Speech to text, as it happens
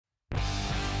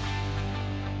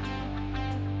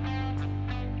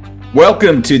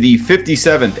Welcome to the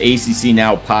 57th ACC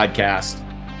Now podcast.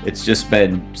 It's just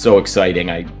been so exciting.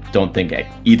 I don't think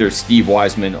either Steve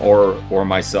Wiseman or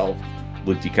myself,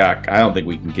 Luke DeCock, I don't think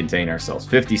we can contain ourselves.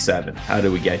 57. How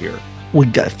did we get here? We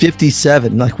got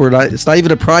 57. Like it's not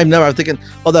even a prime number. I'm thinking,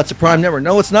 oh, that's a prime number.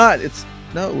 No, it's not.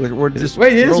 We're just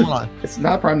rolling on. It's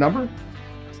not a prime number?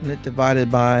 Isn't it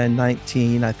divided by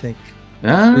 19, I think? 3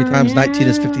 times 19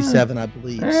 is 57, I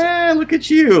believe. Look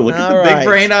at you. Look at the big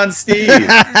brain on Steve.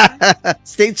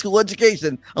 State school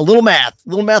education. A little math.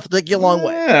 will take you a long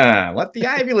way. Yeah, let the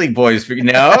Ivy League boys figure.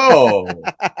 No.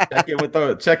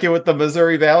 check in with the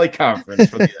Missouri Valley Conference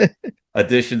for the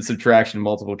addition, subtraction,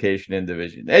 multiplication, and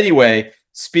division. Anyway,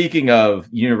 speaking of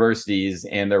universities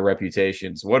and their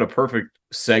reputations, what a perfect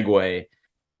segue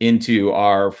into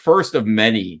our first of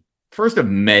many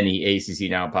ACC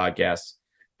Now podcasts.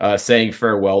 Saying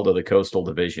farewell to the Coastal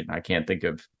Division. I can't think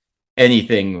of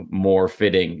anything more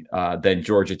fitting than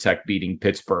Georgia Tech beating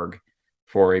Pittsburgh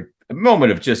for a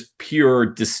moment of just pure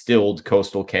distilled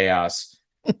Coastal chaos.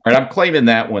 All right, I'm claiming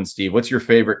that one, Steve. What's your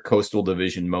favorite Coastal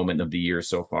Division moment of the year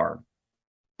so far?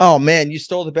 Oh, man, you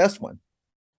stole the best one.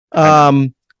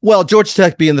 Well, Georgia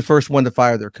Tech being the first one to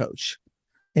fire their coach.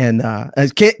 And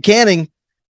as Canning,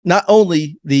 not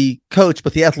only the coach,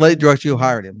 but the athletic director who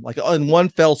hired him, like in one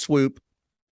fell swoop.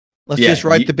 Let's just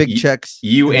write the big checks.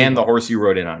 You and the horse you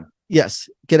rode in on. Yes.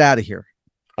 Get out of here.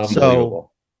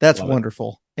 So that's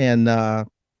wonderful. And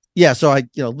so I,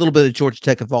 a little bit of Georgia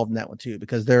Tech involved in that one too,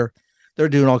 because they're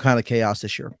doing all kind of chaos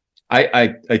this year.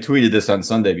 I tweeted this on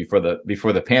Sunday before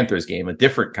the Panthers game, a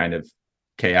different kind of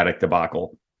chaotic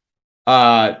debacle.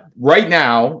 Right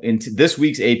now, in this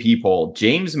week's AP poll,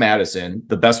 James Madison,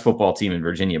 the best football team in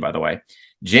Virginia, by the way,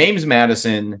 James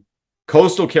Madison,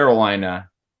 Coastal Carolina,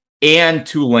 and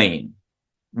Tulane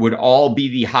would all be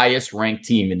the highest ranked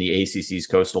team in the ACC's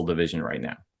Coastal Division right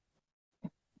now.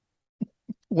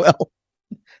 Well,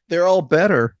 they're all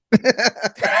better.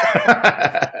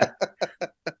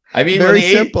 I mean, very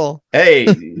simple. Hey,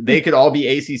 they could all be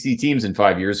ACC teams in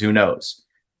 5 years. Who knows?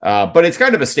 But it's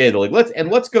kind of a state of the league.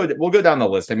 We'll go down the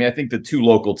list. I mean, I think the two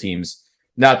local teams,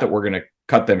 not that we're going to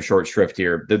cut them short shrift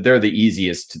here, they're the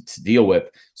easiest to deal with.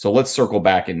 So let's circle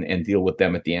back and deal with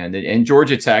them at the end. And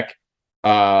Georgia Tech,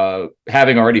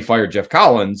 having already fired Jeff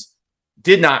Collins,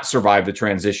 did not survive the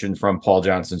transition from Paul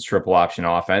Johnson's triple option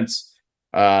offense.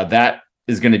 That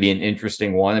is going to be an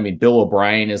interesting one. I mean, Bill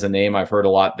O'Brien is a name I've heard a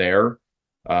lot there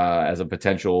as a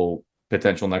potential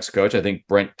next coach. I think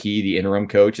Brent Key, the interim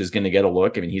coach, is going to get a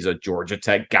look. I mean, he's a Georgia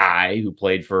Tech guy who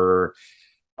played for,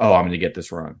 I'm going to get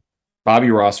this wrong, Bobby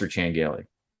Ross or Chan Gailey?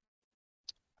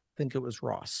 I think it was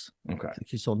Ross. Okay. I think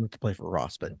he sold him to play for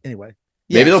Ross, but anyway.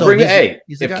 Maybe they'll bring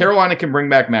if Carolina can bring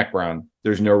back Mac Brown,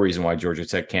 there's no reason why Georgia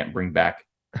Tech can't bring back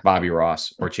Bobby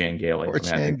Ross or Chan Gailey.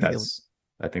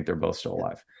 I think they're both still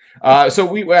alive.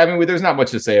 There's not much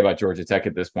to say about Georgia Tech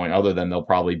at this point, other than they'll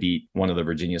probably beat one of the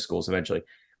Virginia schools eventually.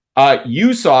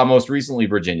 You saw most recently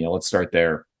Virginia. Let's start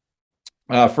there.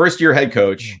 First year head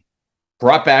coach.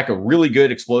 Brought back a really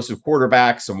good explosive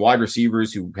quarterback, some wide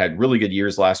receivers who had really good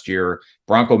years last year.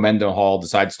 Bronco Mendenhall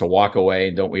decides to walk away,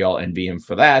 and don't we all envy him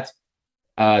for that?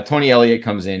 Tony Elliott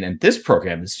comes in, and this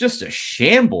program is just a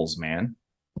shambles, man.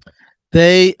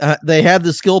 They have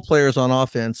the skill players on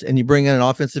offense, and you bring in an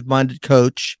offensive-minded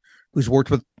coach who's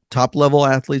worked with top-level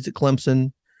athletes at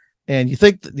Clemson, and you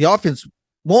think that the offense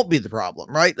won't be the problem,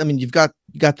 right? I mean, you got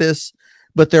this,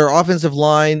 but their offensive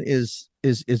line is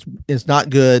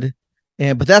not good.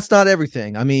 But that's not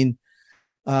everything. I mean,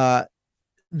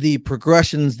 the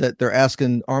progressions that they're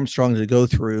asking Armstrong to go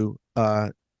through,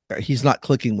 he's not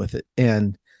clicking with it,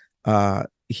 and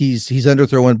he's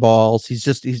underthrowing balls.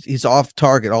 He's off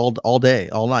target all day,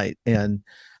 all night. And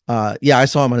I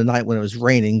saw him on a night when it was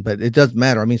raining, but it doesn't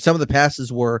matter. I mean, some of the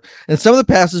passes were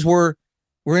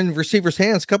in receivers'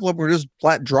 hands. A couple of them were just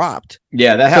flat dropped.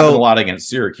 Yeah, that happened a lot against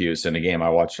Syracuse in a game I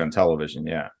watched on television.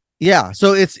 Yeah. Yeah,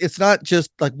 so it's not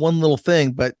just like one little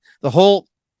thing, but the whole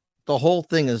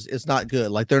thing is not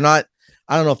good. Like they're not.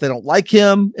 I don't know if they don't like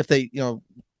him. If they, the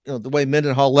way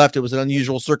Mendenhall left, it was an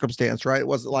unusual circumstance, right? It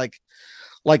wasn't like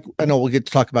I know we'll get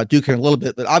to talk about Duke here in a little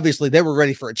bit, but obviously they were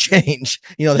ready for a change.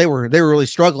 They were really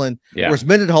struggling. Yeah. Whereas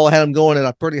Mendenhall had him going at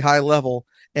a pretty high level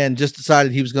and just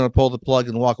decided he was going to pull the plug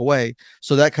and walk away.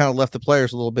 So that kind of left the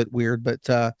players a little bit weird. But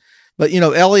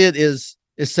Elliott is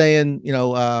saying,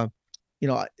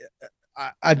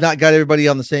 I've not got everybody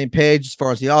on the same page as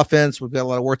far as the offense. We've got a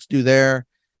lot of work to do there.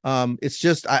 It's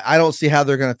just I don't see how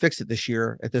they're going to fix it this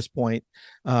year at this point,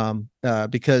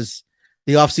 because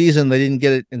the offseason they didn't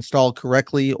get it installed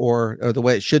correctly or the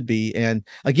way it should be. And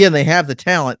again, they have the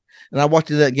talent. And I walked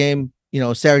into that game,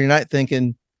 Saturday night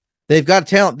thinking they've got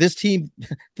talent. This team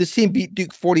beat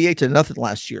Duke 48-0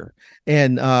 last year,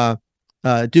 and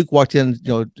Duke walked in,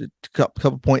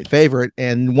 couple point favorite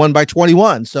and won by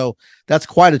 21. So that's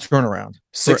quite a turnaround.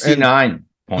 69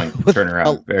 point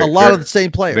turnaround. A lot of the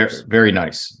same players. Very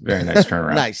nice. Very nice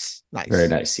turnaround. Nice. Very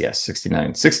nice. Yes.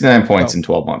 69 points in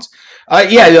 12 months.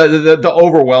 The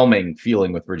overwhelming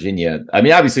feeling with Virginia. I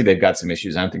mean, obviously they've got some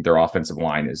issues. I don't think their offensive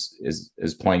line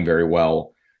is playing very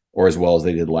well, or as well as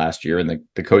they did last year. And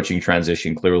the coaching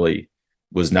transition clearly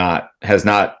has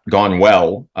not gone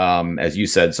well. As you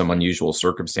said, some unusual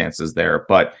circumstances there,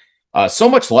 but so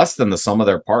much less than the sum of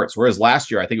their parts. Whereas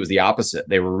last year, I think it was the opposite.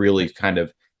 They were really kind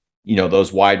of,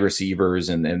 those wide receivers,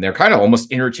 and they're kind of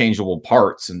almost interchangeable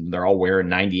parts, and they're all wearing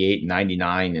 98 and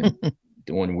 99 and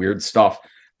doing weird stuff.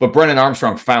 But Brennan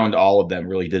Armstrong found all of them,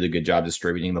 really did a good job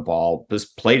distributing the ball.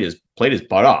 Just played his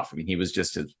butt off. I mean, he was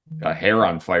just a hair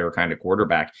on fire kind of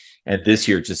quarterback. And this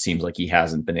year, it just seems like he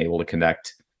hasn't been able to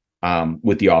connect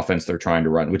with the offense they're trying to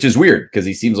run, which is weird because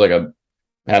he seems like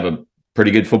have a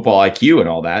pretty good football IQ and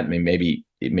all that. I mean, maybe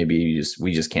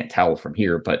we just can't tell from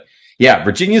here, but yeah,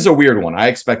 Virginia's a weird one. I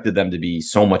expected them to be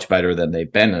so much better than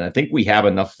they've been. And I think we have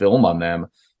enough film on them,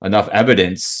 enough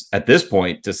evidence at this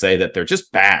point to say that they're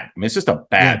just bad. I mean, it's just a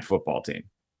bad football team.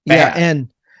 Bad. Yeah.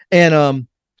 And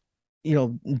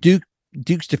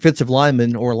Duke's defensive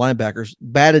linemen or linebackers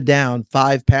batted down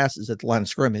 5 passes at the line of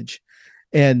scrimmage.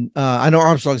 And I know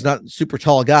Armstrong's not a super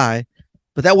tall guy,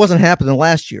 but that wasn't happening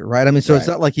last year, right? I mean, so It's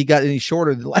not like he got any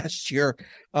shorter than last year.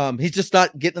 He's just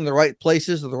not getting in the right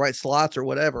places or the right slots or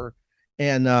whatever.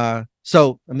 And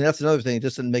so, I mean, that's another thing. It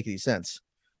just didn't make any sense.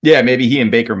 Yeah, maybe he and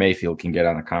Baker Mayfield can get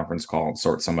on a conference call and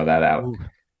sort some of that out.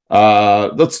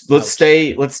 Let's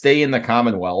stay in the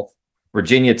Commonwealth.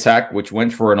 Virginia Tech, which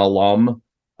went for an alum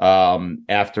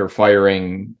after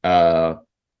firing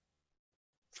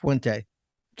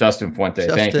Justin Fuente.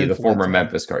 Thank you. The former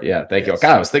Memphis guard. Yeah, thank you.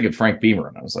 God, I was thinking Frank Beamer,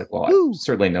 and I was like, well, I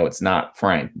certainly know it's not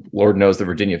Frank. Lord knows the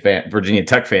Virginia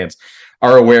Tech fans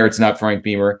are aware it's not Frank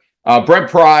Beamer. Brent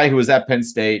Pry, who was at Penn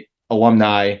State,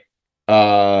 alumni,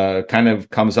 kind of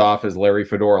comes off as Larry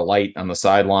Fedora light on the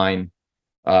sideline,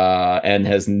 and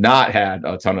has not had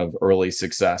a ton of early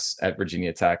success at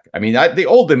Virginia Tech. I mean, the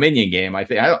Old Dominion game, I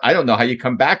don't know how you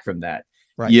come back from that.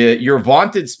 Right. Your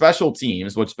vaunted special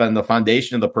teams, which has been the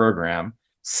foundation of the program,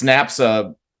 snaps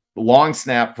a long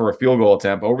snap for a field goal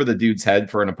attempt over the dude's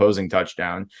head for an opposing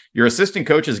touchdown. Your assistant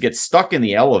coaches get stuck in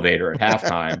the elevator at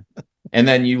halftime. And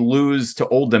then you lose to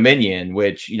Old Dominion,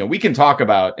 which, we can talk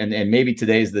about, and maybe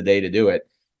today's the day to do it.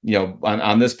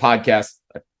 On this podcast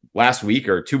last week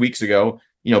or 2 weeks ago,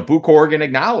 Boo Corrigan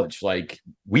acknowledged, like,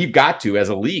 we've got to, as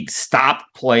a league, stop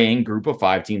playing group of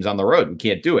 5 teams on the road. We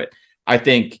can't do it. I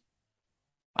think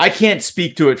I can't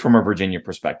speak to it from a Virginia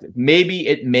perspective. Maybe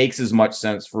it makes as much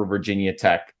sense for Virginia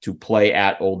Tech to play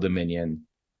at Old Dominion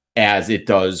as it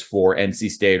does for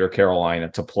NC State or Carolina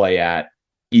to play at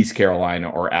East Carolina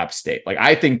or App State. Like,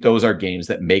 I think those are games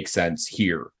that make sense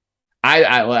here.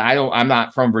 I'm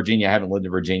not from Virginia. I haven't lived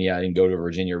in Virginia. I didn't go to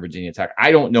Virginia or Virginia Tech.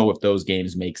 I don't know if those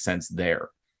games make sense there.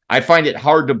 I find it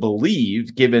hard to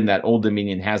believe, given that Old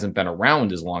Dominion hasn't been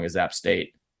around as long as App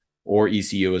State or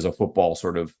ECU as a football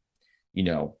sort of,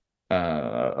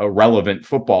 a relevant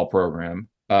football program.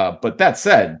 But that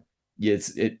said,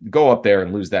 go up there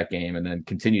and lose that game and then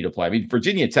continue to play. I mean,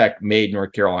 Virginia Tech made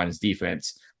North Carolina's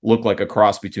defense look like a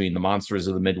cross between the monsters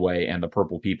of the Midway and the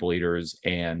Purple People Eaters,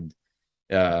 and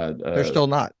they're still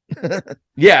not.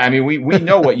 Yeah, I mean, we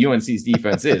know what UNC's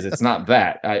defense is. It's not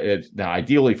that. Now,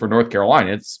 ideally for North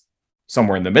Carolina, it's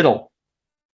somewhere in the middle.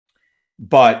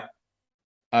 But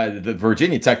the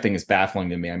Virginia Tech thing is baffling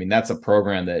to me. I mean, that's a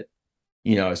program that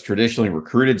is traditionally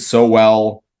recruited so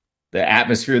well. The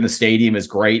atmosphere in the stadium is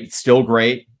great. It's still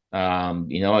great.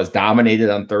 It's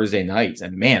dominated on Thursday nights,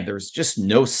 and man, there's just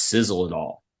no sizzle at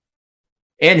all.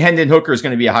 And Hendon Hooker is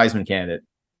going to be a Heisman candidate.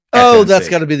 Oh, that's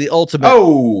got to be the ultimate.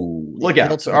 Oh, look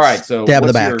out. All right. So dab in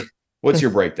the back. What's your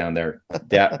breakdown there?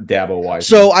 Dabo Wise.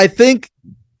 So I think,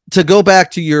 to go back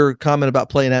to your comment about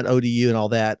playing at ODU and all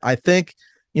that, I think,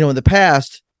 in the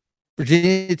past,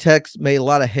 Virginia Tech's made a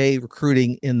lot of hay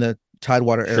recruiting in the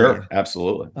Tidewater area. Sure.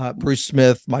 Absolutely. Bruce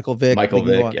Smith, Michael Vick.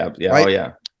 Yeah. Right? Oh,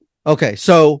 yeah. Okay.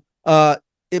 So,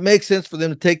 it makes sense for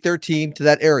them to take their team to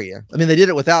that area. I mean, they did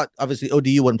it without, obviously,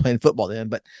 ODU wasn't playing football then,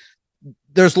 but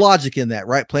there's logic in that,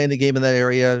 right? Playing the game in that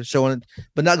area, showing it,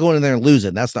 but not going in there and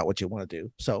losing. That's not what you want to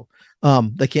do. So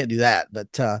they can't do that.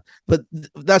 But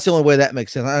that's the only way that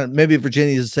makes sense. Maybe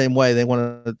Virginia is the same way. They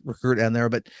want to recruit down there,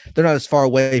 but they're not as far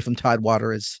away from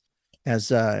Tidewater as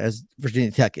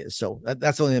Virginia Tech is. So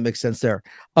that's the only thing that makes sense there.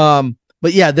 But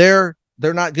yeah, they're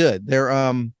not good. They're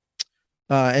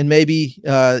And maybe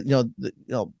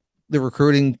the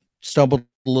recruiting stumbled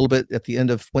a little bit at the end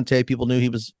of Fuente. People knew he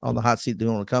was on the hot seat. They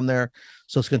didn't want to come there.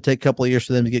 So it's going to take a couple of years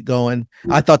for them to get going.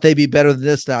 I thought they'd be better than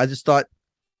this. Now, I just thought,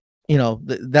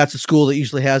 that's a school that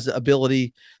usually has the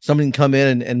ability. Somebody can come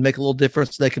in and make a little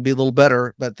difference. They could be a little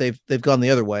better, but they've gone the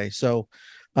other way. So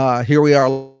here we are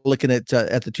looking at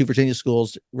the two Virginia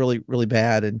schools, really, really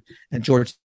bad, and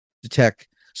Georgia Tech.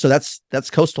 So that's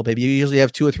Coastal, baby. You usually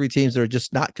have 2 or 3 teams that are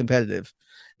just not competitive,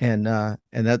 and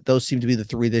that those seem to be the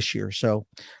 3 this year. So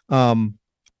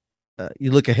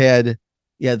you look ahead,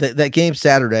 that game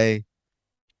Saturday,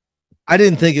 I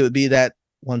didn't think it would be that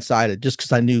one-sided just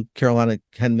because I knew Carolina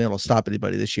hadn't been able to stop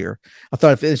anybody this year. I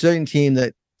thought if there's any team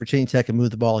that Virginia Tech can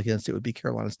move the ball against, it would be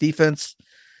Carolina's defense,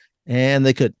 and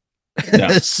they could. No.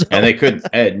 And they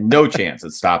had no chance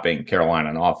at stopping Carolina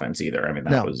on offense either. I mean,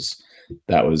 that was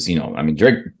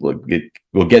Drake,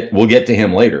 we'll get to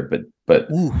him later, but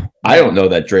ooh, I don't know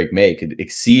that Drake May could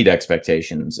exceed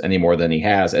expectations any more than he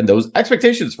has. And those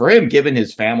expectations for him, given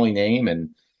his family name and,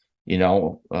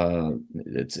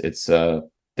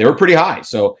 they were pretty high.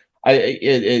 So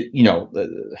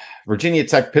Virginia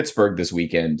Tech, Pittsburgh this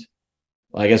weekend.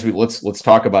 I guess let's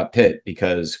talk about Pitt,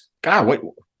 because God,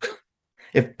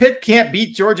 if Pitt can't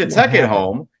beat Georgia Tech at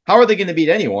home, how are they going to beat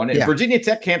anyone? If Virginia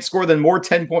Tech can't score more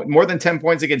than 10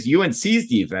 points against UNC's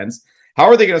defense, how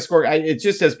are they going to score? It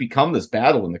just has become this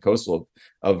battle in the Coastal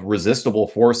of resistible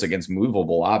force against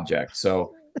movable objects.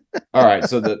 So, all right,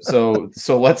 so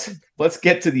let's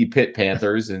get to the Pitt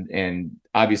Panthers, and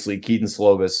obviously Keaton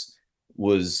Slovis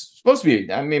was supposed to be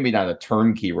maybe not a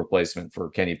turnkey replacement for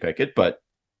Kenny Pickett, but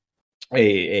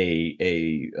a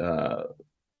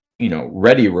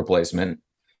ready replacement.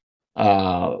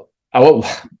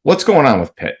 What's going on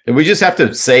with Pitt? We just have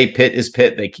to say Pitt is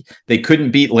Pitt. They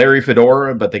couldn't beat Larry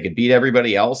Fedora, but they could beat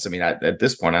everybody else. I mean, at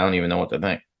this point, I don't even know what to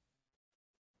think.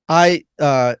 I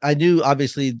knew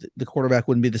obviously the quarterback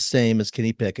wouldn't be the same as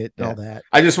Kenny Pickett and all that.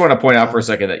 I just want to point out for a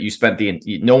second that you spent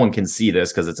no one can see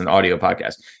this because it's an audio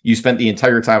podcast. You spent the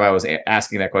entire time I was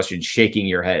asking that question shaking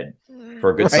your head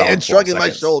for a good solid and shrugging my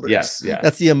shoulders. Yes, yeah.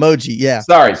 That's the emoji. Yeah.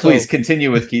 Sorry, please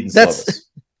continue with Keaton Slovis.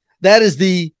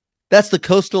 That's the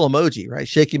Coastal emoji, right?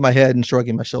 Shaking my head and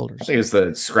shrugging my shoulders. I think it's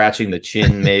the scratching the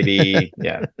chin, maybe.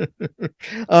 Yeah.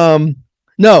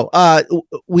 No,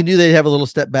 we knew they'd have a little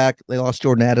step back. They lost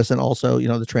Jordan Addison also,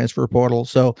 the transfer portal.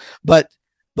 So, but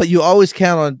you always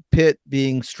count on Pitt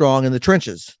being strong in the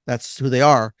trenches. That's who they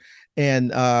are. And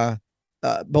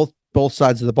both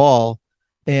sides of the ball.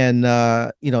 And,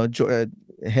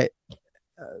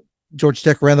 Georgia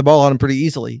Tech ran the ball on them pretty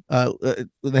easily. They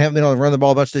haven't been able to run the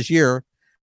ball much this year.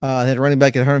 They had a running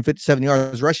back at 157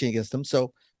 yards rushing against them.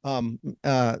 So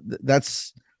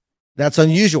that's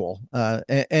unusual.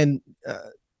 And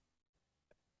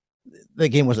the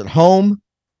game was at home.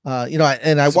 I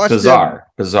watched bizarre.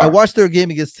 I watched their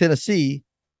game against Tennessee,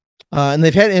 and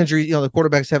they've had injuries. The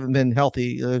quarterbacks haven't been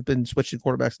healthy. They've been switching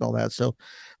quarterbacks and all that. So,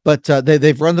 but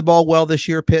they've run the ball well this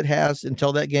year. Pitt has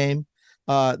until that game.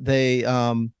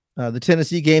 The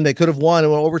Tennessee game they could have won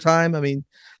in overtime. I mean,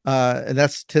 and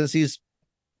that's Tennessee's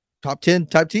top 10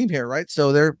 type team here, right?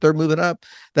 So they're moving up.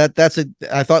 I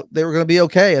thought they were going to be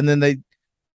okay, and then they,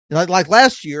 like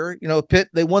last year, Pitt,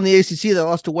 they won the ACC. They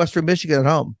lost to Western Michigan at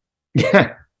home.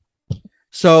 Yeah.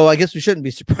 So I guess we shouldn't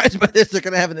be surprised by this. They're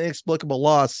going to have an inexplicable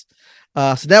loss.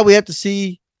 So now we have to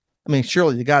see. I mean,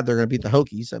 surely to God they're going to beat the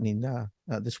Hokies. I mean,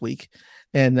 this week,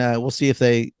 and we'll see if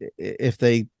they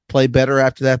play better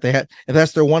after that. If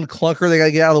that's their one clunker, they got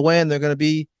to get out of the way, and they're going to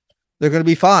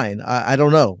be fine. I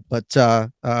don't know, but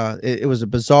it was a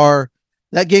bizarre.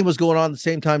 That game was going on at the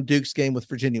same time Duke's game with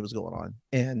Virginia was going on,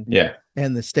 and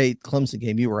the state Clemson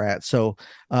game you were at. So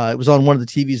it was on one of the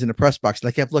TVs in the press box, and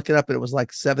I kept looking up, and it was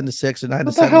like 7-6 or 9-7.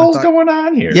 What the hell's going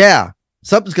on here? Yeah,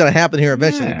 something's going to happen here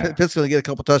eventually. Yeah. Pitt's going to get a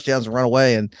couple touchdowns and run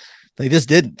away, and they just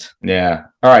didn't. Yeah.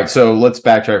 All right, so let's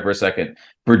backtrack for a second.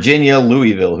 Virginia,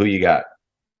 Louisville, who you got?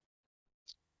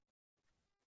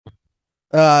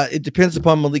 It depends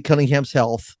upon Malik Cunningham's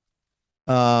health.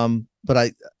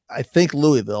 But I think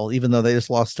Louisville, even though they just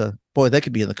lost they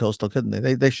could be in the Coastal, couldn't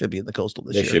they? They should be in the Coastal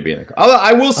this year. They should be in the.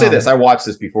 I will say this: I watched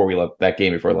this before we left that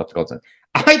game before I left the Coastal.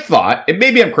 I thought, and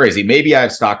maybe I'm crazy, maybe I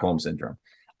have Stockholm syndrome.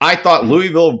 I thought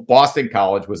Louisville Boston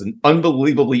College was an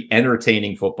unbelievably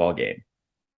entertaining football game.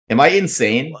 Am I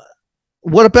insane?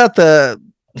 What about the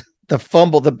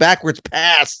fumble, the backwards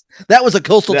pass? That was a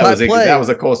Coastal type play. That was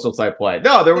a Coastal type play.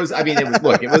 No, there was. I mean,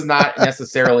 it was not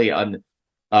necessarily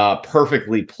a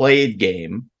perfectly played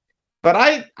game,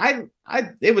 but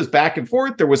it was back and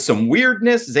forth. There was some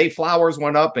weirdness. Zay Flowers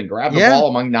went up and grabbed the ball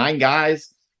among 9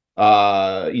 guys.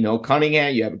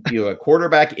 Cunningham. You have a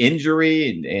quarterback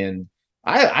injury, and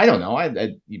I don't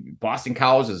know. Boston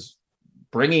College is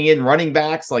bringing in running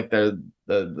backs like they're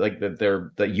the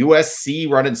USC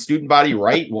running student body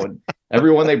right when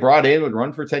everyone they brought in would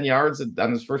run for 10 yards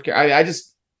on his first carry. I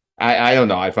don't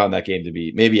know. I found that game to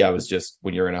be, maybe I was just,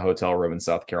 when you're in a hotel room in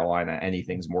South Carolina,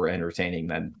 anything's more entertaining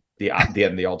than the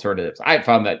alternatives. I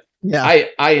found that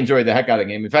I enjoyed the heck out of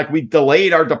the game. In fact, we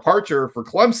delayed our departure for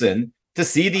Clemson to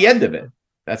see the end of it.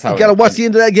 That's how you got to watch the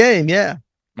end of that game. Yeah.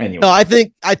 Anyway. No, I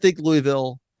think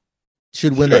Louisville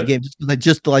should win that game I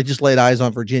just laid eyes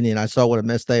on Virginia and I saw what a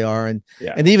mess they are. And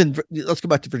even let's go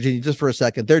back to Virginia just for a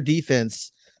second. Their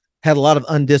defense had a lot of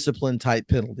undisciplined type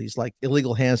penalties, like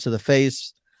illegal hands to the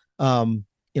face,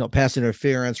 pass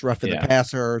interference, roughing the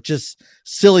passer, just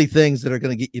silly things that are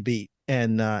going to get you beat.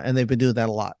 And they've been doing that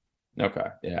a lot. Okay.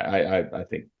 Yeah. I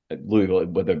think Louisville,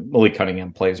 whether Malik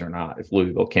Cunningham plays or not, if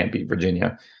Louisville can't beat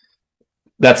Virginia,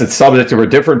 that's a subject of a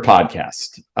different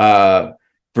podcast.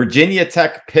 Virginia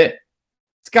Tech Pitt.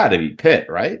 It's got to be Pitt,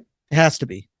 right? It has to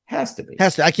be.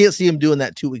 I can't see him doing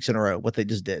that 2 weeks in a row, what they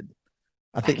just did.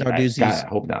 I think Narduzzi's. I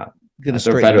hope not.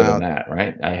 They're better than that,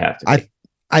 right? I have to.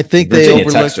 I think Virginia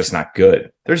Tech's just not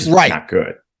good. They're just not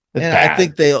good. And I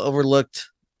think they overlooked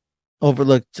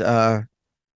Georgia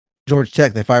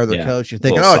Tech. They fired their coach. You're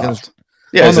thinking,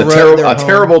 it's a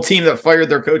terrible team that fired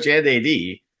their coach and AD.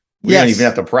 We don't even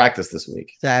have to practice this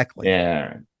week. Exactly.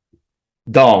 Yeah.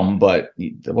 Dumb, but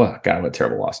what a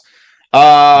terrible loss.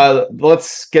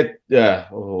 Let's get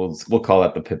we'll call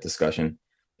that the Pitt discussion.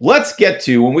 Let's get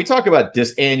to, when we talk about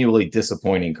annually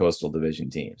disappointing Coastal Division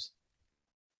teams,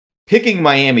 picking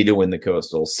Miami to win the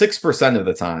Coastal 6% of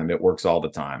the time, it works all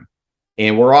the time.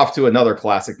 And we're off to another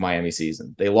classic Miami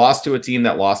season. They lost to a team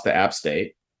that lost to App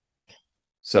State.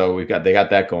 So they got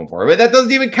that going for it. But that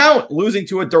doesn't even count, losing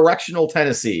to a directional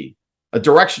Tennessee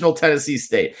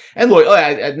State. And look,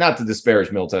 not to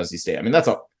disparage Middle Tennessee State. I mean, that's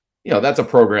a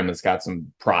program that's got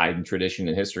some pride and tradition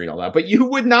and history and all that. But you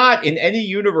would not, in any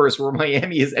universe where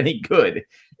Miami is any good,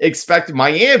 expect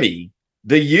Miami,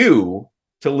 the U,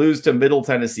 to lose to Middle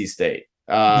Tennessee State.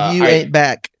 You ain't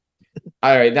back.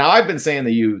 All right. Now, I've been saying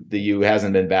the U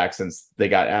hasn't been back since they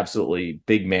got absolutely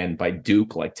big man by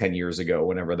Duke like 10 years ago,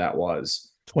 whenever that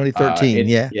was. 2013,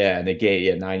 Yeah, and they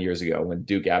gave 9 years ago when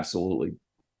Duke absolutely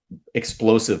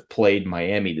explosive played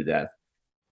Miami to death.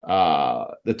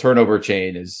 The turnover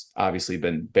chain has obviously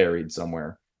been buried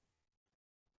somewhere.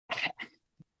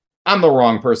 I'm the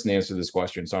wrong person to answer this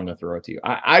question, so I'm going to throw it to you.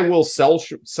 I will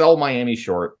sell Miami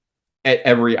short at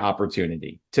every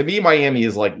opportunity. To me, Miami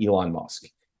is like Elon Musk.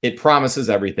 It promises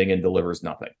everything and delivers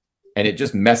nothing. And it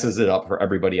just messes it up for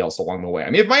everybody else along the way.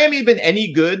 I mean, if Miami had been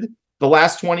any good the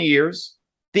last 20 years,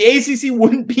 the ACC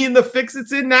wouldn't be in the fix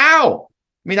it's in now.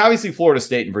 I mean, obviously, Florida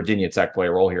State and Virginia Tech play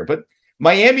a role here, but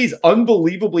Miami's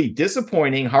unbelievably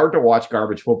disappointing, hard-to-watch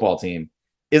garbage football team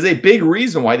is a big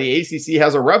reason why the ACC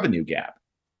has a revenue gap.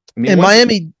 I mean,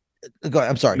 Miami... Go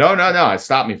ahead, I'm sorry. No. It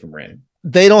stopped me from ranting.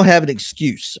 They don't have an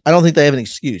excuse. I don't think they have an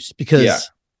excuse because...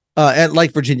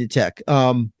 like Virginia Tech.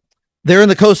 They're in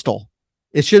the Coastal.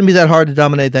 It shouldn't be that hard to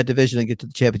dominate that division and get to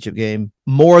the championship game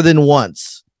more than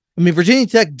once. I mean, Virginia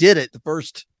Tech did it the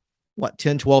first,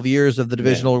 10, 12 years of the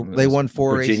divisional. They won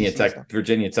 4 Virginia Tech,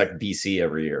 BC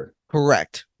every year.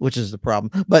 Correct, which is the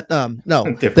problem. But no,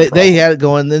 they had it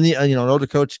going. Then an older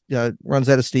coach runs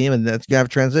out of steam, and that's gonna have a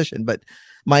transition. But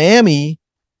Miami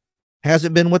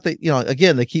hasn't been what they,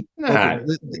 again, they keep.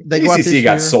 They go ACC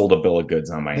got sold a bill of goods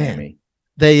on Miami. Man.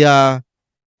 They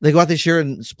go out this year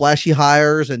and splashy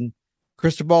hires, and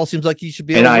Cristobal seems like he should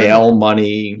be NIL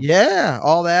money. Yeah,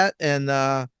 all that, and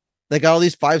they got all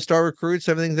these 5-star recruits.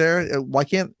 Everything's there. Why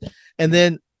can't? And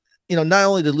then, not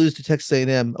only to lose to Texas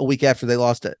A&M a week after they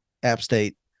lost to App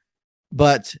State,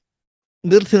 but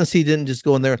Middle Tennessee didn't just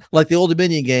go in there like the Old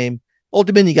Dominion game. Old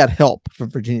Dominion got help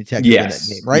from Virginia Tech. Yes, in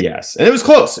that game, right? Yes, and it was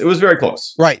close. It was very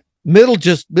close. Right. Middle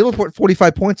put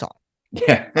 45 points on.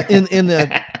 Yeah. in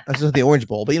the Orange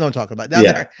Bowl, but you know what I'm talking about down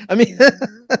there. I mean,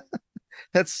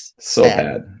 that's so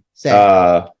bad.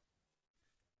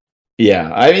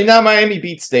 Yeah. I mean, now Miami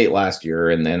beat State last year,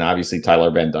 and then obviously Tyler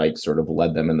Van Dyke sort of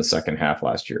led them in the second half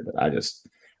last year. But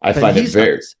I find it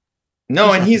very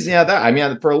I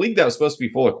mean, for a league that was supposed to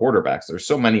be full of quarterbacks, there's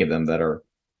so many of them that are,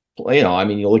 I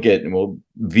mean, you look at, and we'll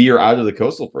veer out of the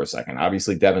Coastal for a second.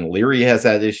 Obviously, Devin Leary has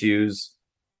had issues.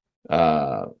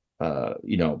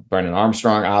 Brennan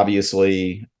Armstrong,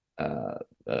 obviously,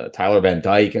 Tyler Van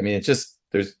Dyke. I mean, it's just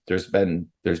there's been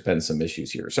some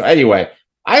issues here. So anyway,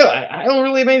 I don't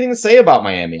really have anything to say about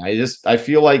Miami. I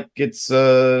feel like it's it's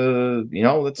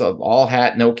a all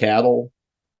hat, no cattle.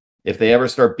 if they ever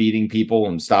start beating people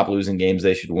and stop losing games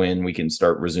they should win, we can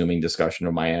start resuming discussion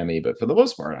of Miami. But for the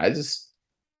most part, I just,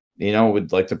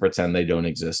 would like to pretend they don't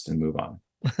exist and move on.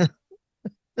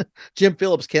 Jim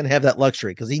Phillips can't have that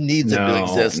luxury because he needs it to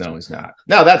exist. No, he's not.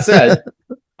 Now, that said,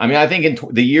 I mean, I think in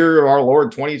the year of our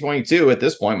Lord 2022, at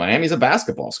this point, Miami's a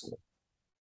basketball school.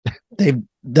 They've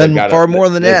done far more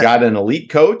than that. They've got an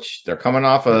elite coach. They're coming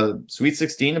off a Sweet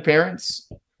 16 appearance.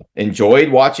 Enjoyed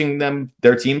watching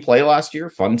their team play last year.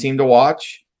 Fun team to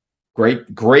watch.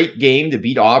 Great game to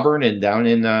beat Auburn and down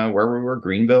in where we were,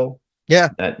 Greenville. Yeah,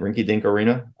 at Rinky Dink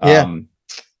Arena.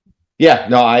 Yeah.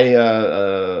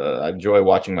 I enjoy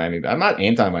watching Miami. I'm not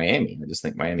anti-Miami. I just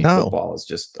think Miami football is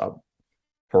just a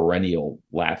perennial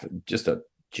laugh, just a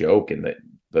joke, and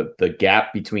the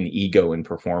gap between ego and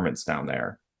performance down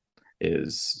there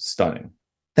is stunning.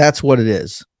 That's what it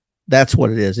is.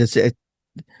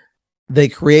 They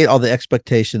create all the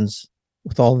expectations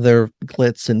with all their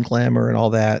glitz and glamour and all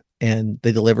that, and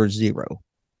they deliver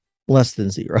less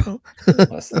than zero.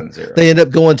 They end up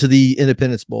going to the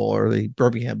Independence Bowl or the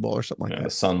Birmingham Bowl or something like that. The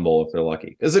Sun Bowl if they're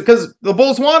lucky. Is it because the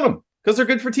Bulls want them? Because they're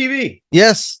good for TV.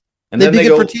 Yes. And then they'd be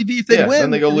good for TV if they win.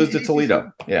 Then they go lose to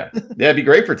Toledo. Yeah. It'd be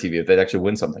great for TV if they'd actually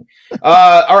win something.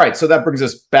 All right. So that brings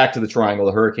us back to the triangle.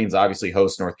 The Hurricanes obviously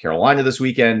host North Carolina this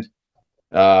weekend.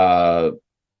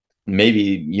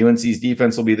 Maybe UNC's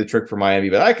defense will be the trick for Miami,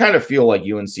 but I kind of feel like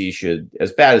UNC should,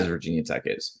 as bad as Virginia Tech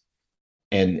is,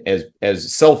 and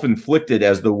as self-inflicted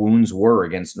as the wounds were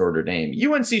against Notre Dame,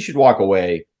 UNC should walk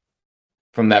away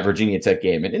from that Virginia Tech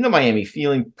game and into Miami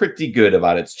feeling pretty good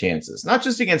about its chances, not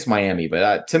just against Miami,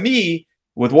 but to me,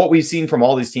 with what we've seen from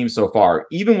all these teams so far,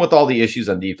 even with all the issues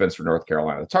on defense for North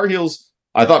Carolina, the Tar Heels,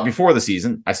 I thought before the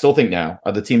season, I still think now,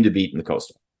 are the team to beat in the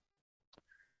Coastal.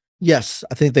 Yes,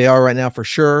 I think they are right now for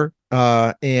sure.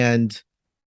 And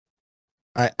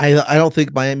I don't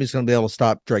think Miami's going to be able to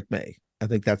stop Drake May. I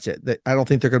think that's it. I don't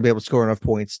think they're going to be able to score enough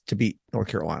points to beat North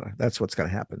Carolina. That's what's going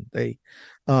to happen.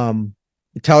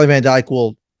 Tyler Van Dyke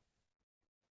will.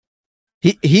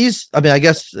 He's. I mean, I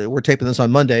guess we're taping this on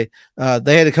Monday.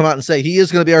 They had to come out and say he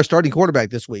is going to be our starting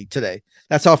quarterback this week today.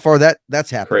 That's how far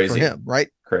that's happened for him, right?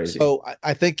 Crazy. So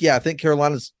I think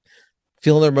Carolina's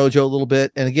feeling their mojo a little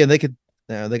bit, and again,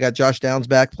 they got Josh Downs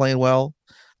back playing well.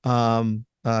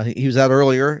 He was out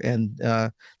earlier, and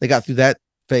they got through that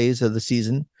phase of the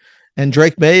season. And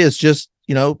Drake May is just,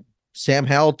 Sam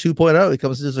Howell 2.0. He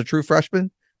comes in as a true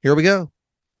freshman. Here we go.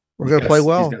 We're going to play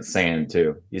well. He's got sand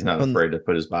too. He's not afraid to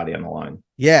put his body on the line.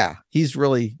 Yeah, he's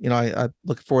really, I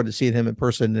look forward to seeing him in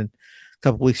person in a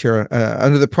couple of weeks here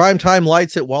under the primetime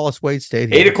lights at Wallace Wade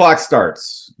Stadium. 8:00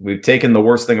 starts. We've taken the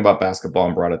worst thing about basketball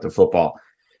and brought it to football.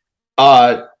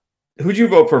 Who'd you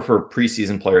vote for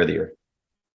preseason player of the year?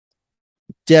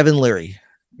 Devin Leary.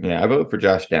 Yeah, I voted for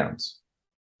Josh Downs.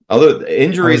 Although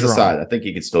injuries aside, I think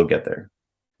he could still get there.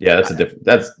 Yeah,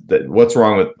 what's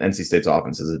wrong with NC State's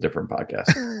offense is a different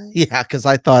podcast. Yeah, because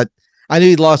I knew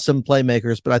he'd lost some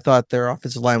playmakers, but I thought their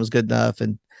offensive line was good enough,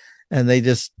 and they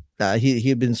just he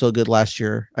had been so good last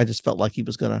year. I just felt like he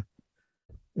was gonna,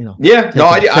 Yeah, no,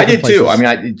 I did too. I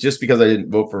mean, just because I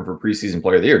didn't vote for preseason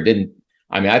player of the year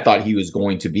I thought he was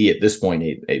going to be at this point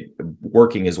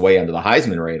working his way under the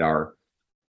Heisman radar.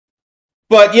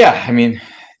 But yeah, I mean,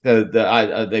 they've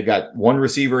got one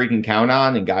receiver he can count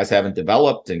on, and guys haven't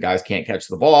developed, and guys can't catch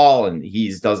the ball, and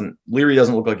Leary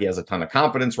doesn't look like he has a ton of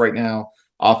confidence right now.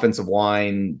 Offensive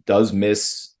line does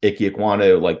miss Ike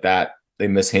Ekwonu like that. They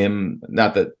miss him.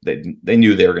 Not that they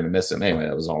knew they were going to miss him anyway.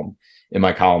 That was all in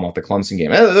my column off the Clemson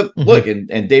game. Look,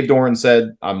 and Dave Doran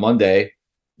said on Monday,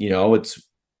 it's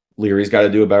Leary's got to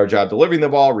do a better job delivering the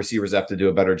ball. Receivers have to do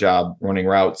a better job running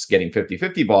routes, getting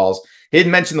 50-50 balls. He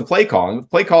didn't mention the play calling. The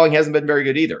play calling hasn't been very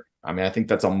good either. I mean, I think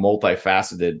that's a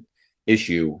multifaceted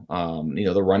issue.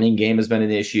 The running game has been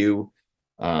an issue.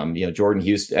 Jordan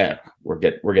Houston. We're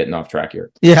getting off track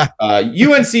here. Yeah.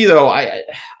 UNC though,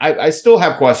 I still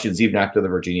have questions even after the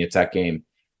Virginia Tech game.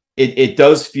 It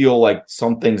does feel like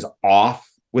something's off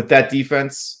with that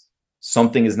defense.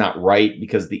 Something is not right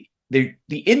because the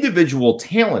individual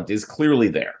talent is clearly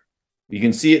there. You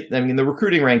can see it. I mean, the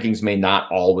recruiting rankings may not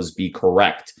always be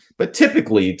correct, but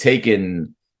typically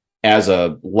taken as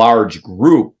a large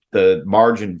group, the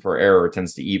margin of error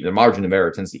tends to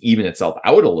even itself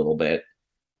out a little bit.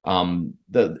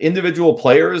 The individual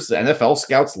players, the NFL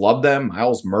scouts love them.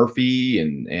 Miles Murphy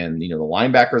and the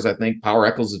linebackers, I think Power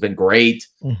Echols has been great.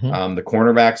 Mm-hmm. The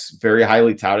cornerbacks very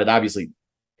highly touted. Obviously,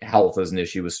 health is an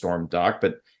issue with Storm Duck,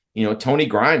 but Tony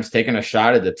Grimes taking a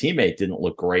shot at a teammate didn't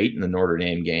look great in the Notre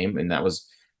Dame game. And that was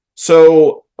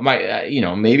so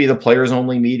maybe the players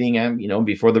only meeting and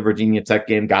before the Virginia Tech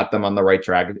game got them on the right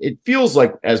track. It feels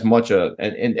like as much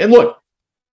and look,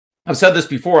 I've said this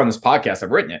before on this podcast.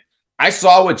 I've written it. I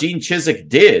saw what Gene Chizik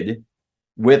did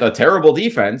with a terrible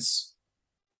defense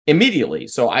immediately.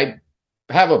 So I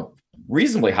have a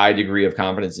reasonably high degree of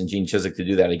confidence in Gene Chizik to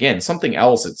do that again. Something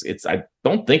else, I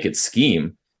don't think it's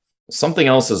scheme. Something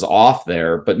else is off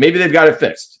there, but maybe they've got it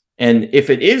fixed. And if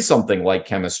it is something like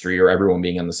chemistry or everyone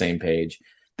being on the same page,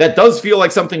 that does feel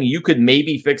like something you could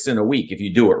maybe fix in a week if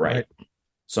you do it right.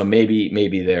 So maybe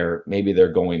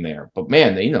they're going there. But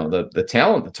man, the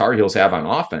talent the Tar Heels have on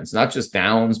offense, not just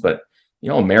Downs, but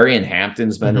Marion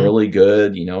Hampton's been really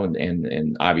good,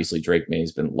 and obviously Drake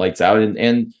May's been lights out,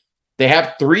 and they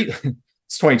have three.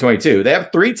 It's 2022. They have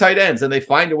three tight ends, and they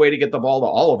find a way to get the ball to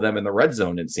all of them in the red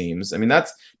zone. It seems. I mean,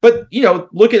 but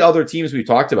look at other teams we've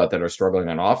talked about that are struggling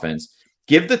on offense.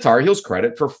 Give the Tar Heels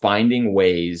credit for finding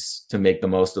ways to make the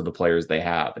most of the players they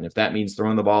have, and if that means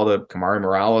throwing the ball to Kamari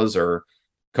Morales or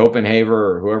Copenhaver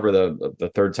or whoever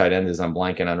the third tight end is I'm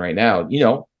blanking on right now,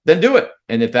 then do it.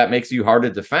 And if that makes you hard to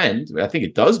defend, I think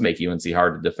it does make UNC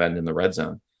hard to defend in the red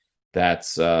zone.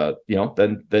 That's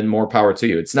then more power to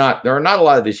you. There are not a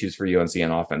lot of issues for UNC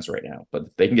on offense right now, but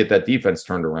if they can get that defense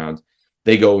turned around,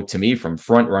 they go to me from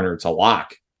front runner to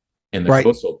lock in the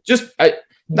Coastal.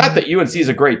 Not that UNC is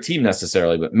a great team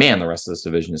necessarily, but man, the rest of this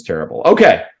division is terrible.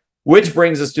 Okay, which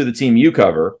brings us to the team you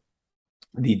cover,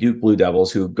 the Duke Blue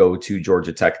Devils, who go to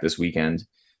Georgia Tech this weekend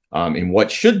in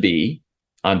what should be,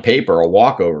 on paper, a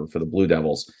walkover for the Blue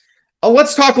Devils.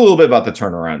 Let's talk a little bit about the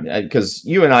turnaround, because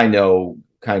you and I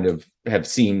kind of have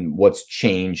seen what's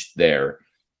changed there.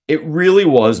 It really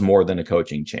was more than a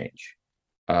coaching change.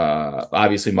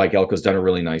 Obviously, Mike Elko's done a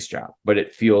really nice job, but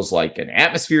it feels like an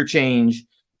atmosphere change,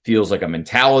 feels like a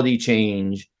mentality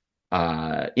change,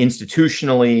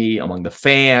 institutionally, among the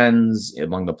fans,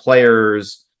 among the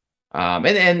players.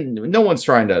 And no one's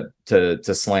trying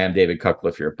to slam David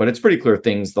Cutcliffe here, but it's pretty clear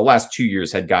things the last 2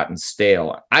 years had gotten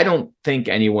stale. I don't think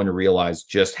anyone realized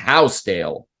just how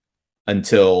stale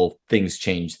until things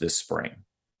changed this spring.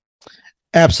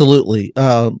 Absolutely.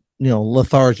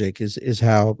 Lethargic is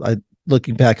how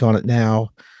looking back on it now,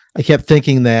 I kept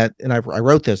thinking that, and I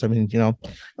wrote this. I mean,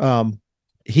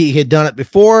 he had done it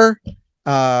before.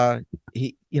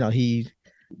 He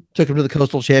took him to the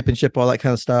Coastal Championship, all that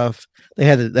kind of stuff. They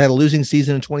had a losing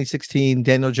season in 2016,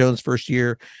 Daniel Jones' first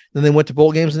year. Then they went to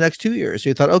bowl games the next 2 years. So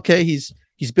you thought, okay, he's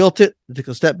built it. They took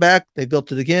a step back. They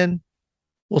built it again.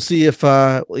 We'll see if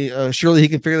surely he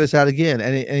can figure this out again.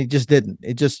 And he just didn't.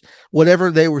 It just,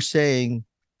 whatever they were saying,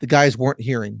 the guys weren't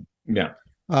hearing. Yeah.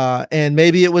 And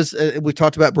maybe it was, we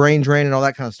talked about brain drain and all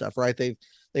that kind of stuff, right? They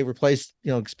replaced,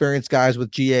 experienced guys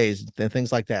with GAs and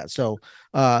things like that. So,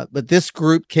 but this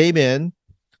group came in.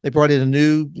 They brought in a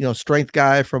new, strength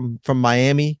guy from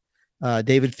Miami,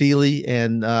 David Feely,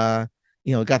 and got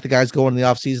the guys going in the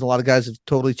offseason. A lot of guys have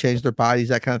totally changed their bodies,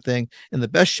 that kind of thing, in the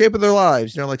best shape of their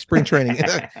lives, like spring training.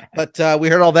 But we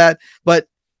heard all that. But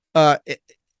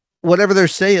whatever they're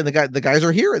saying, the guys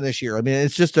are here in this year. I mean,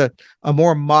 it's just a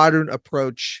more modern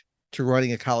approach to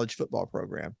running a college football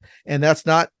program, and that's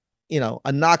not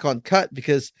a knock on Cut,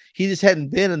 because he just hadn't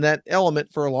been in that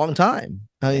element for a long time.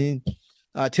 I mean.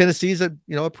 Tennessee's a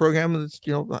program that's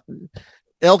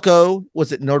Elko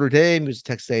was at Notre Dame, he was at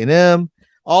Texas A&M.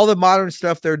 All the modern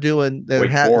stuff they're doing that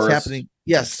is happening.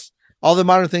 Yes, all the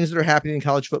modern things that are happening in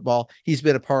college football, he's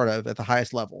been a part of at the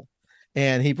highest level,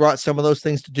 and he brought some of those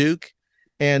things to Duke,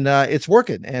 and it's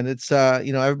working. And it's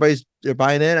they're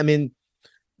buying in. I mean,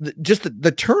 just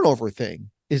the turnover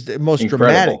thing is the most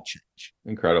dramatic change.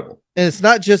 Incredible, and it's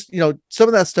not just some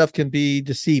of that stuff can be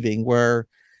deceiving where.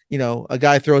 A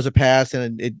guy throws a pass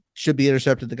and it should be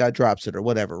intercepted. The guy drops it or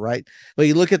whatever, right? But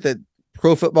you look at the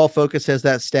Pro Football Focus has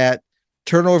that stat,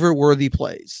 turnover worthy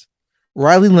plays.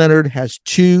 Riley Leonard has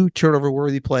 2 turnover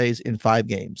worthy plays in 5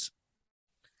 games.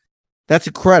 That's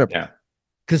incredible. Yeah.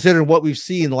 Considering what we've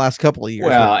seen in the last couple of years.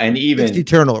 Well, and even 60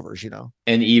 turnovers,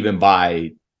 and even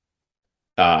by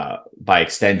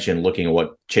extension, looking at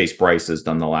what Chase Bryce has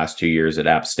done the last 2 years at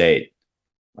App State.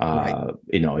 Right.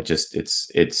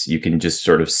 It's you can just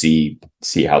sort of see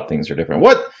how things are different.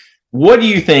 What do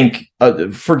you think,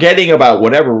 forgetting about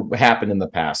whatever happened in the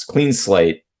past, clean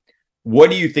slate,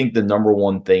 what do you think the number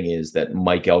one thing is that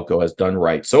Mike Elko has done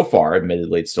right so far?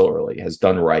 Admittedly, it's still early, has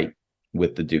done right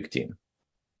with the Duke team?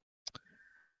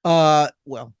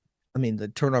 Well, I mean, the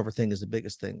turnover thing is the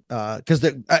biggest thing. Because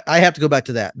I have to go back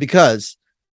to that because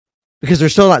they're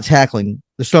still not tackling.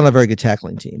 They're still not a very good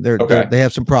tackling team. They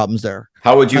have some problems there.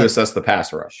 How would you assess the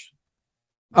pass rush?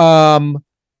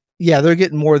 Yeah, they're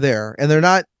getting more there, and they're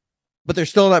not, but they're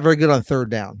still not very good on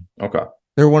third down. Okay.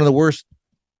 They're one of the worst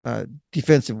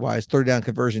defensive wise third down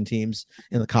conversion teams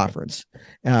in the conference.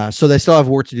 So they still have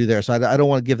work to do there. So I don't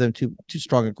want to give them too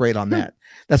strong a grade on that.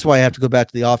 That's why I have to go back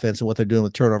to the offense and what they're doing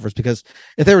with turnovers, because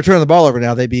if they were turning the ball over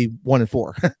now, they'd be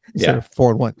 1-4 instead of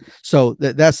 4-1. So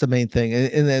that's the main thing.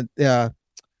 And then,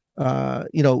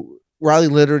 Riley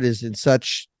Leonard is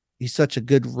he's such a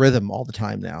good rhythm all the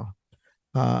time now.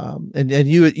 And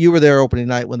you were there opening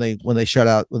night when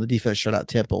the defense shut out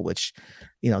Temple, which,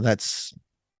 that's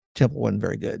Temple wasn't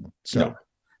very good. So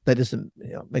that doesn't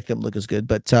make them look as good,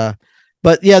 but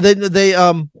yeah, they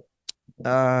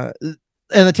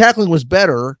and the tackling was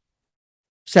better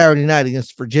Saturday night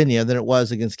against Virginia than it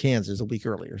was against Kansas a week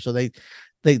earlier. So they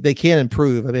can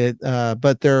improve. I mean,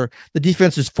 but the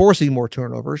defense is forcing more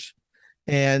turnovers,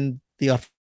 and the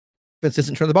offense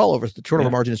isn't turning the ball over. So the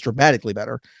turnover margin is dramatically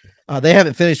better. They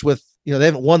haven't finished with, they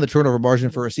haven't won the turnover margin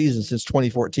for a season since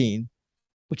 2014,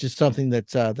 which is something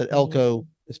that Elko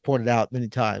has pointed out many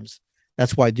times.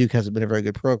 That's why Duke hasn't been a very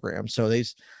good program. So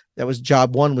that was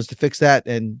job one, was to fix that.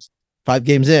 And 5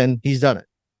 games in, he's done it.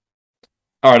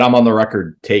 All right. I'm on the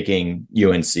record taking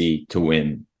UNC to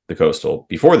win the Coastal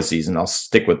before the season. I'll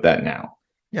stick with that now.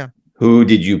 Yeah. Who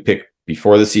did you pick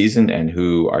before the season, and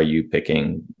who are you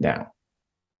picking now?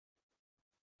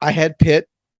 I had Pitt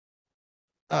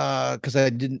because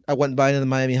I wasn't buying into the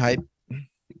Miami hype.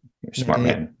 You're a smart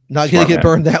man. Not going to get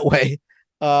burned that way.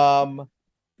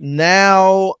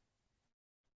 Now,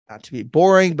 not to be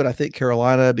boring, but I think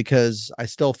Carolina, because I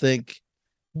still think,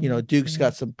 Duke's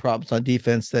got some problems on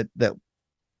defense that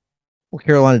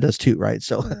Carolina does too, right?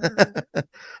 So,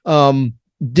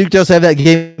 Duke does have that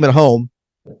game at home,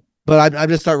 but I'm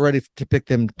just not ready to pick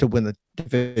them to win the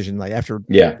division. Like after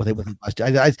what they win last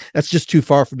year, that's just too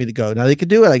far for me to go. Now they could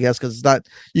do it, I guess, because it's not.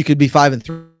 You could be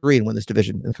 5-3 and win this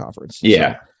division in the conference.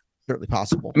 Yeah, so, certainly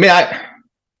possible. I mean,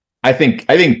 I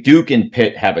think Duke and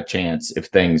Pitt have a chance if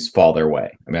things fall their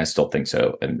way. I mean, I still think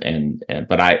so, and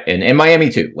Miami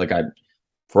too. Like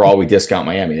for all we discount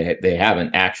Miami, they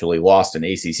haven't actually lost an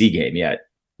ACC game yet.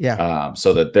 Yeah.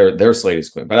 So that their slate is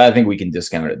clean, but I think we can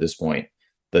discount it at this point.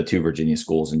 The 2 Virginia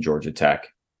schools and Georgia Tech,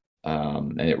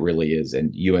 and it really is,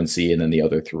 and UNC, and then the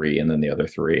other 3, and then the other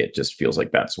 3. It just feels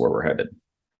like that's where we're headed.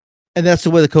 And that's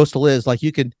the way the Coastal is. Like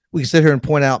we can sit here and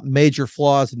point out major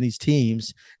flaws in these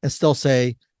teams and still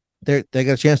say they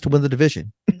got a chance to win the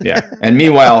division. Yeah. And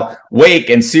meanwhile, Wake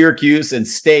and Syracuse and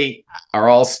State are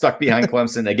all stuck behind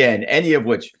Clemson again, any of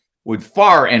which would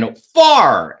far and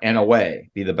away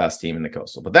be the best team in the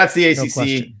Coastal. But that's the ACC.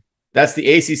 No, that's the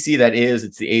ACC that is.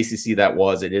 It's the ACC that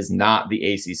was. It is not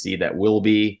the ACC that will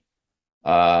be.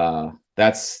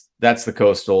 That's the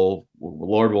Coastal.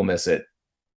 Lord will miss it.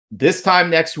 This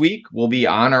time next week, we'll be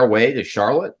on our way to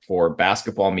Charlotte for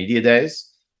Basketball Media Days.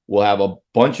 We'll have a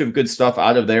bunch of good stuff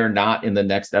out of there, not in the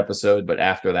next episode, but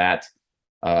after that.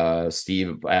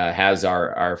 Steve has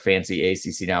our fancy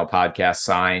ACC Now podcast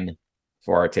sign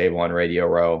for our table on Radio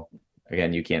Row.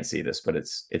 Again, you can't see this, but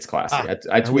it's classy.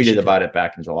 I tweeted about it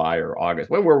back in July or August.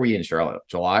 When were we in Charlotte?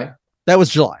 July? That was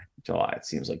July. July. It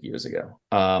seems like years ago.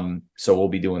 So we'll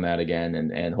be doing that again,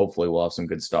 and hopefully we'll have some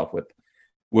good stuff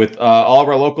with all of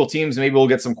our local teams. Maybe we'll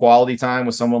get some quality time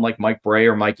with someone like Mike Bray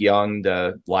or Mike Young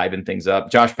to liven things up.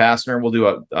 Josh Pastner, we'll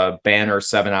do a banner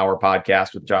 7-hour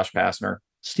podcast with Josh Pastner.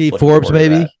 Steve Forbes,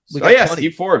 maybe.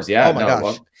 Steve Forbes. Yeah. Oh my gosh.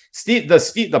 Well,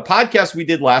 the podcast we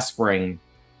did last spring,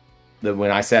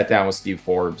 when I sat down with Steve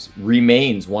Forbes,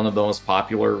 remains one of the most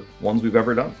popular ones we've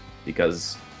ever done,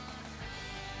 because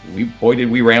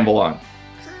did we ramble on,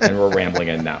 and we're rambling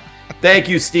in now. Thank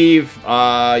you, Steve.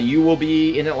 You will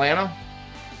be in Atlanta.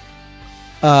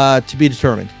 To be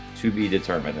determined. To be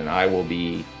determined, and I will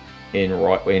be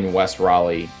in West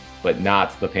Raleigh, but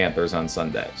not the Panthers on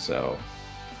Sunday. So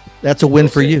that's a win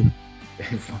for you.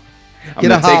 I'm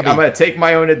going to take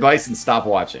my own advice and stop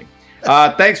watching.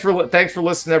 Thanks for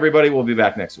listening, everybody. We'll be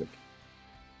back next week.